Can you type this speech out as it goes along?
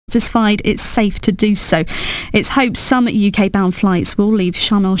satisfied it's safe to do so. It's hoped some UK-bound flights will leave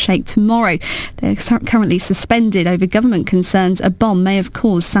Sharm el-Sheikh tomorrow. They're currently suspended over government concerns a bomb may have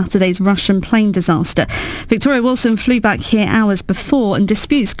caused Saturday's Russian plane disaster. Victoria Wilson flew back here hours before and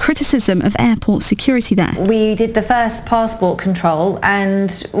disputes criticism of airport security there. We did the first passport control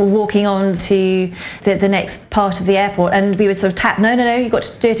and walking on to the next part of the airport, and we would sort of tap, no, you've got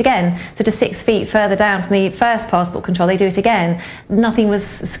to do it again. So just 6 feet further down from the first passport control, they do it again. Nothing was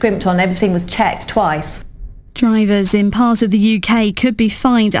scrimped on, everything was checked twice. Drivers in parts of the UK could be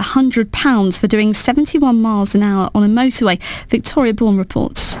fined £100 for doing 71 miles an hour on a motorway. Victoria Bourne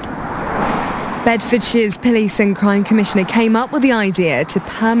reports. Bedfordshire's Police and Crime Commissioner came up with the idea to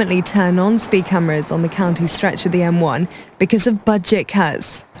permanently turn on speed cameras on the county stretch of the M1 because of budget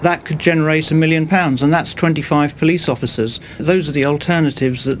cuts. That could generate £1 million, and that's 25 police officers. Those are the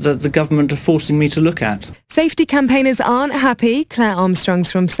alternatives that the government are forcing me to look at. Safety campaigners aren't happy. Claire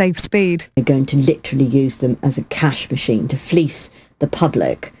Armstrong's from Safe Speed. They're going to literally use them as a cash machine to fleece the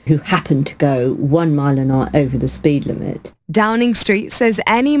public who happen to go 1 mile an hour over the speed limit. Downing Street says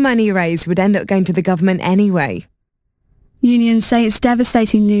any money raised would end up going to the government anyway. Unions say it's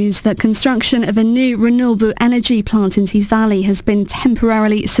devastating news that construction of a new renewable energy plant in Tees Valley has been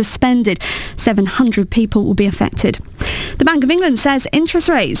temporarily suspended. 700 people will be affected. The Bank of England says interest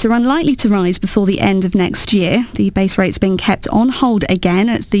rates are unlikely to rise before the end of next year. The base rate's been kept on hold again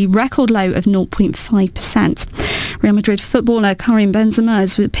at the record low of 0.5%. Real Madrid footballer Karim Benzema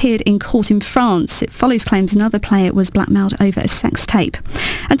has appeared in court in France. It follows claims another player was blackmailed over a sex tape.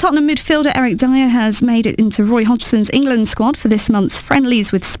 And Tottenham midfielder Eric Dyer has made it into Roy Hodgson's England squad for this month's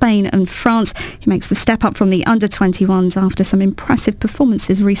friendlies with Spain and France. He makes the step up from the under-21s after some impressive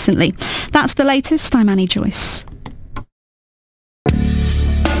performances recently. That's the latest. I'm Annie Joyce.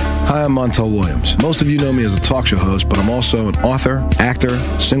 Hi, I'm Montel Williams. Most of you know me as a talk show host, but I'm also an author, actor,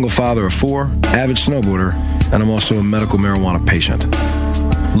 single father of 4, avid snowboarder, and I'm also a medical marijuana patient.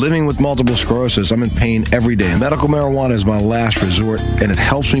 Living with multiple sclerosis, I'm in pain every day. Medical marijuana is my last resort, and it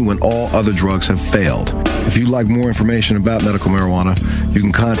helps me when all other drugs have failed. If you'd like more information about medical marijuana, you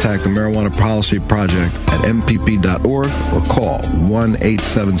can contact the Marijuana Policy Project at mpp.org or call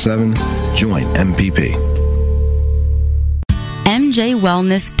 1-877-JOIN-MPP.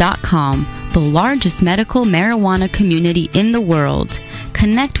 MJWellness.com, the largest medical marijuana community in the world.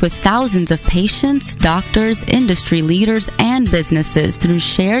 Connect with thousands of patients, doctors, industry leaders, and businesses through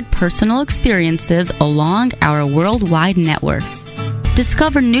shared personal experiences along our worldwide network.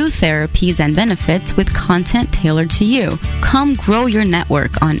 Discover new therapies and benefits with content tailored to you. Come grow your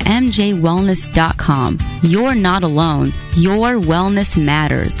network on MJWellness.com. You're not alone. Your wellness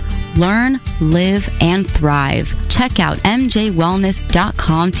matters. Learn, live, and thrive. Check out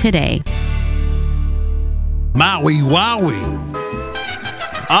MJWellness.com today. Maui Wowie.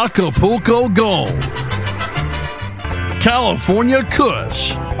 Acapulco Gold. California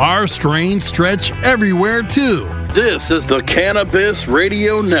Kush. Our strains stretch everywhere, too. This is the Cannabis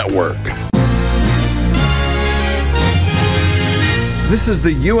Radio Network. This is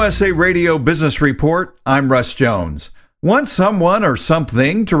the USA Radio Business Report. I'm Russ Jones. Want someone or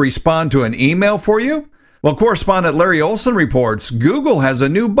something to respond to an email for you? Well, correspondent Larry Olson reports Google has a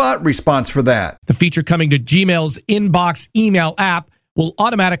new bot response for that. The feature coming to Gmail's Inbox email app will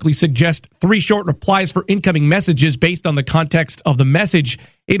automatically suggest 3 short replies for incoming messages based on the context of the message.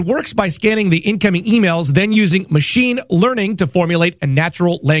 It works by scanning the incoming emails, then using machine learning to formulate a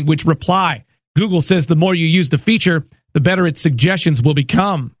natural language reply. Google says the more you use the feature, the better its suggestions will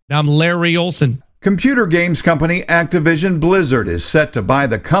become. I'm Larry Olson. Computer games company Activision Blizzard is set to buy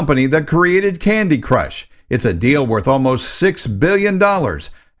the company that created Candy Crush. It's a deal worth almost $6 billion.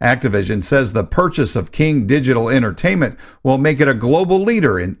 Activision says the purchase of King Digital Entertainment will make it a global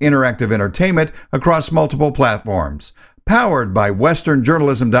leader in interactive entertainment across multiple platforms. Powered by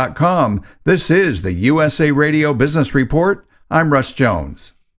westernjournalism.com, this is the USA Radio Business Report. I'm Russ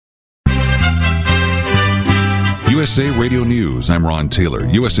Jones. USA Radio News, I'm Ron Taylor.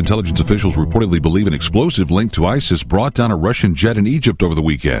 U.S. intelligence officials reportedly believe an explosive linked to ISIS brought down a Russian jet in Egypt over the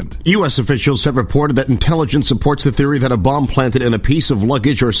weekend. U.S. officials have reported that intelligence supports the theory that a bomb planted in a piece of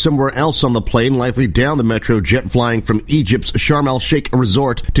luggage or somewhere else on the plane likely downed the metro jet flying from Egypt's Sharm el-Sheikh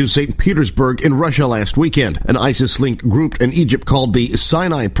resort to St. Petersburg in Russia last weekend. An ISIS-linked group in Egypt called the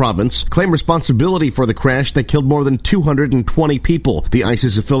Sinai Province claimed responsibility for the crash that killed more than 220 people. The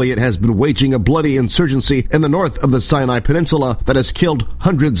ISIS affiliate has been waging a bloody insurgency in the north north of the Sinai Peninsula that has killed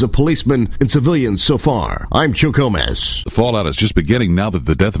hundreds of policemen and civilians so far. I'm Joe Gomez. The fallout is just beginning now that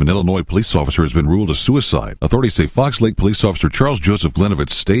the death of an Illinois police officer has been ruled a suicide. Authorities say Fox Lake police officer Charles Joseph Glinovitz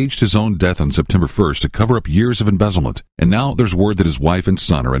staged his own death on September 1st to cover up years of embezzlement. And now there's word that his wife and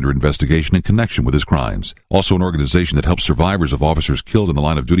son are under investigation in connection with his crimes. Also, an organization that helps survivors of officers killed in the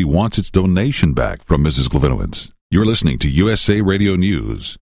line of duty wants its donation back from Mrs. Glinovitz. You're listening to USA Radio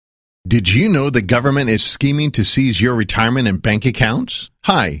News. Did you know the government is scheming to seize your retirement and bank accounts?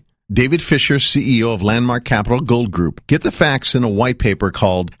 Hi, David Fisher, CEO of Landmark Capital Gold Group. Get the facts in a white paper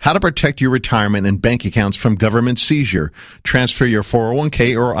called How to Protect Your Retirement and Bank Accounts from Government Seizure. Transfer your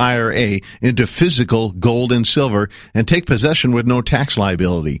 401k or IRA into physical gold and silver and take possession with no tax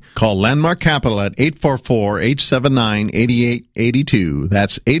liability. Call Landmark Capital at 844-879-8882.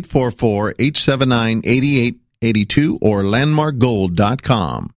 That's 844-879-8882 or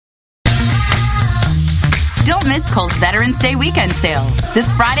landmarkgold.com. Don't miss Kohl's Veterans Day weekend sale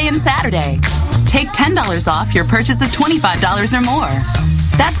this Friday and Saturday. Take $10 off your purchase of $25 or more.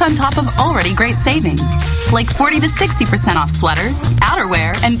 That's on top of already great savings, like 40 to 60% off sweaters,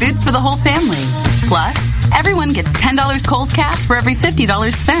 outerwear, and boots for the whole family. Plus, everyone gets $10 Kohl's cash for every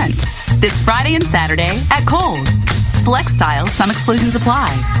 $50 spent. This Friday and Saturday at Kohl's. Select styles, some exclusions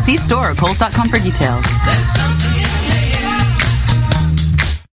apply. See store or Kohls.com for details.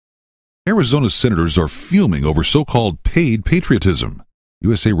 Arizona senators are fuming over so-called paid patriotism.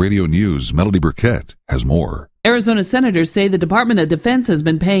 USA Radio News' Melody Burkett has more. Arizona senators say the Department of Defense has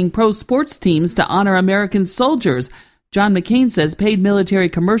been paying pro sports teams to honor American soldiers. John McCain says paid military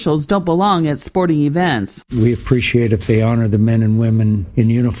commercials don't belong at sporting events. We appreciate if they honor the men and women in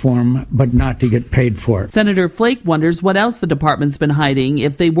uniform, but not to get paid for it. Senator Flake wonders what else the department's been hiding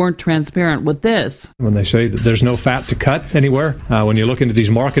if they weren't transparent with this. When they say that there's no fat to cut anywhere, when you look into these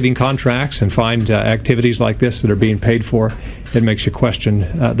marketing contracts and find activities like this that are being paid for, it makes you question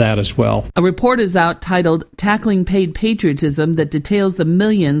that as well. A report is out titled Tackling Paid Patriotism that details the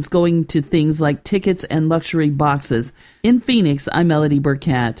millions going to things like tickets and luxury boxes. In Phoenix, I'm Melody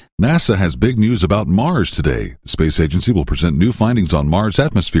Burkett. NASA has big news about Mars today. The space agency will present new findings on Mars'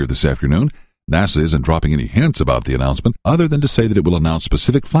 atmosphere this afternoon. NASA isn't dropping any hints about the announcement, other than to say that it will announce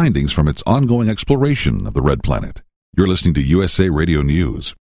specific findings from its ongoing exploration of the red planet. You're listening to USA Radio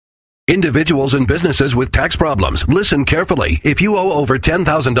News. Individuals and businesses with tax problems, listen carefully. If you owe over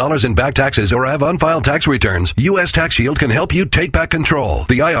 $10,000 in back taxes or have unfiled tax returns, U.S. Tax Shield can help you take back control.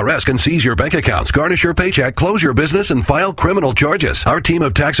 The IRS can seize your bank accounts, garnish your paycheck, close your business, and file criminal charges. Our team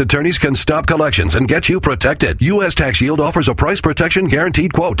of tax attorneys can stop collections and get you protected. U.S. Tax Shield offers a price protection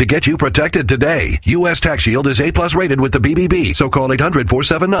guaranteed quote to get you protected today. U.S. Tax Shield is A+ rated with the BBB, so call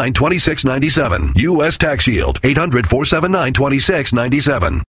 800-479-2697. U.S. Tax Shield,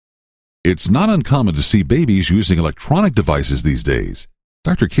 800-479-2697. It's not uncommon to see babies using electronic devices these days.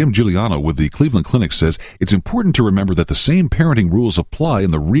 Dr. Kim Giuliano with the Cleveland Clinic says it's important to remember that the same parenting rules apply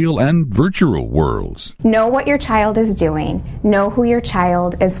in the real and virtual worlds. Know what your child is doing. Know who your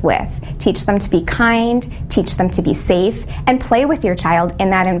child is with. Teach them to be kind, teach them to be safe, and play with your child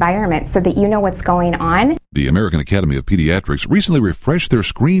in that environment so that you know what's going on. The American Academy of Pediatrics recently refreshed their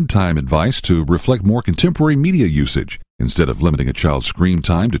screen time advice to reflect more contemporary media usage. Instead of limiting a child's screen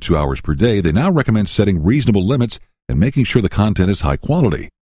time to 2 hours per day, they now recommend setting reasonable limits and making sure the content is high quality.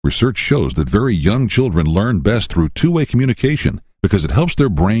 Research shows that very young children learn best through two-way communication because it helps their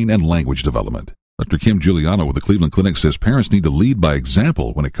brain and language development. Dr. Kim Giuliano with the Cleveland Clinic says parents need to lead by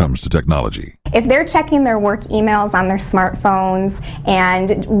example when it comes to technology. If they're checking their work emails on their smartphones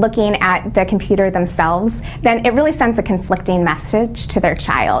and looking at the computer themselves, then it really sends a conflicting message to their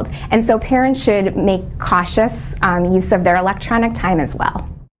child. And so parents should make cautious use of their electronic time as well.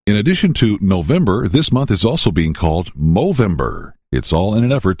 In addition to November, this month is also being called Movember. It's all in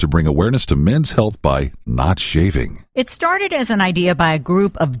an effort to bring awareness to men's health by not shaving. It started as an idea by a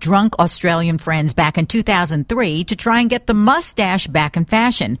group of drunk Australian friends back in 2003 to try and get the mustache back in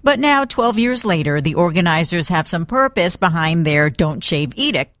fashion. But now, 12 years later, the organizers have some purpose behind their Don't Shave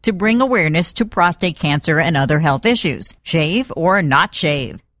edict to bring awareness to prostate cancer and other health issues. Shave or not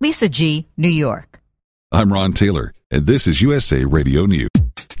shave. Lisa G., New York. I'm Ron Taylor, and this is USA Radio News.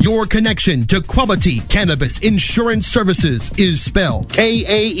 Your connection to quality cannabis insurance services is spelled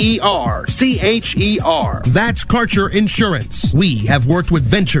Kaercher. That's Karcher Insurance. We have worked with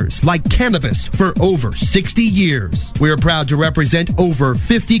ventures like cannabis for over 60 years. We're proud to represent over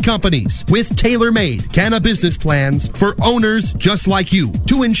 50 companies with tailor-made cannabis plans for owners just like you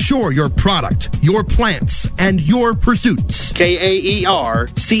to insure your product, your plants, and your pursuits. Kaercher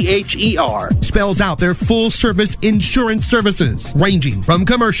spells out their full-service insurance services ranging from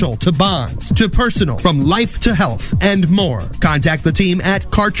commercial commercial to bonds to personal, from life to health, and more. Contact the team at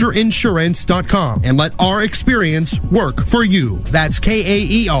KarcherInsurance.com and let our experience work for you. That's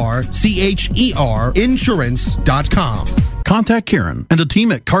KAERCHER Insurance.com. Contact Karen and the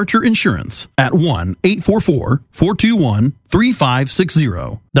team at Karcher Insurance at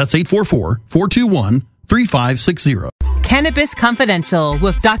 1-844-421-3560. That's 844-421-3560. Cannabis Confidential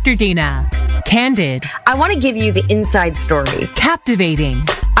with Dr. Dina. Candid. I want to give you the inside story. Captivating.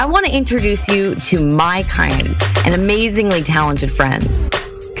 I want to introduce you to my kind and amazingly talented friends.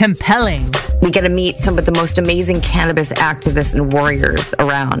 Compelling. We get to meet some of the most amazing cannabis activists and warriors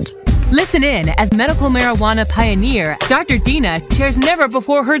around. Listen in as medical marijuana pioneer Dr. Dina shares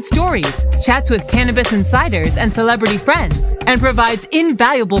never-before-heard stories, chats with cannabis insiders and celebrity friends, and provides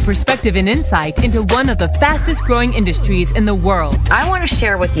invaluable perspective and insight into one of the fastest-growing industries in the world. I want to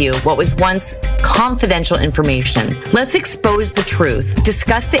share with you what was once confidential information. Let's expose the truth,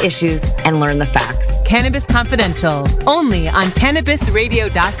 discuss the issues, and learn the facts. Cannabis Confidential, only on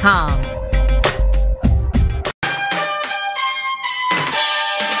CannabisRadio.com.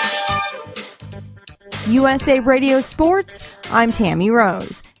 USA Radio Sports, I'm Tammy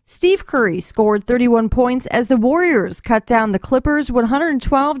Rose. Steve Curry scored 31 points as the Warriors cut down the Clippers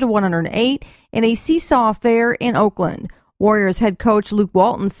 112-108 in a seesaw affair in Oakland. Warriors head coach Luke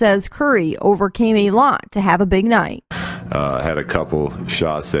Walton says Curry overcame a lot to have a big night. Had a couple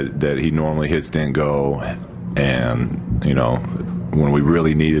shots that he normally hits didn't go, and, you know, when we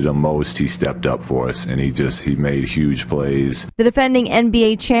really needed him most, he stepped up for us, and he made huge plays. The defending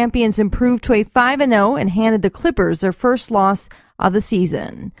NBA champions improved to a 5-0 and handed the Clippers their first loss of the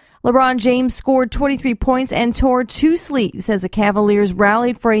season. LeBron James scored 23 points and tore 2 sleeves as the Cavaliers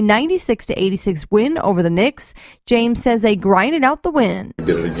rallied for a 96-86 win over the Knicks. James says they grinded out the win. We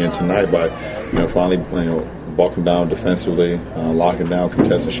did it again tonight by, finally, walking down defensively, locking down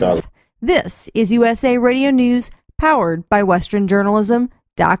contested shots. This is USA Radio News, powered by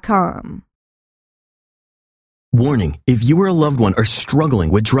westernjournalism.com. Warning, if you or a loved one are struggling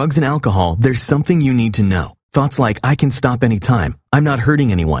with drugs and alcohol, there's something you need to know. Thoughts like, I can stop anytime, I'm not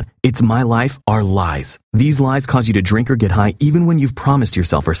hurting anyone, it's my life, are lies. These lies cause you to drink or get high even when you've promised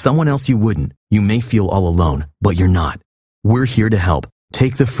yourself or someone else you wouldn't. You may feel all alone, but you're not. We're here to help.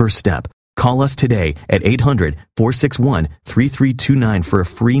 Take the first step. Call us today at 800-461-3329 for a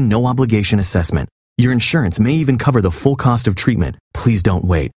free, no-obligation assessment. Your insurance may even cover the full cost of treatment. Please don't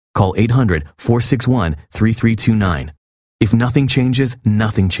wait. Call 800-461-3329. If nothing changes,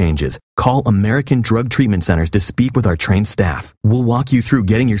 nothing changes. Call American Drug Treatment Centers to speak with our trained staff. We'll walk you through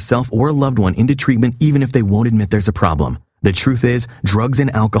getting yourself or a loved one into treatment even if they won't admit there's a problem. The truth is, drugs and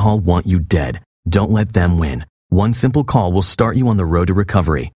alcohol want you dead. Don't let them win. One simple call will start you on the road to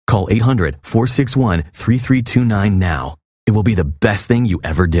recovery. Call 800-461-3329 now. It will be the best thing you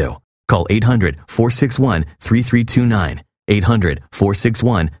ever do. Call 800-461-3329.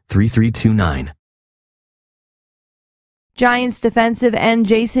 800-461-3329. Giants defensive end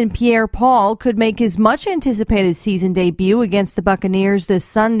Jason Pierre-Paul could make his much-anticipated season debut against the Buccaneers this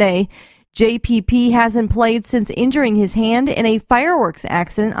Sunday. JPP hasn't played since injuring his hand in a fireworks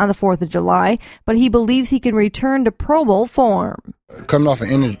accident on the 4th of July, but he believes he can return to Pro Bowl form. Coming off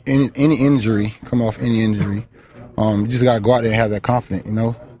any injury, you just got to go out there and have that confidence,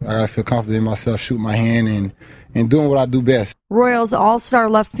 I got to feel confident in myself, shoot my hand, and doing what I do best. Royals all-star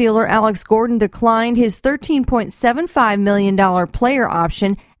left fielder Alex Gordon declined his $13.75 million player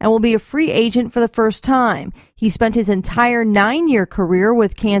option and will be a free agent for the first time. He spent his entire 9-year career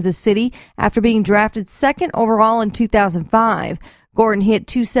with Kansas City after being drafted second overall in 2005. Gordon hit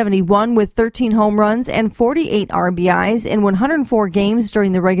 .271 with 13 home runs and 48 RBIs in 104 games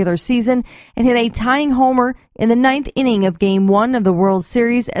during the regular season and hit a tying homer in the 9th inning of Game 1 of the World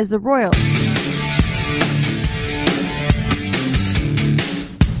Series as the Royals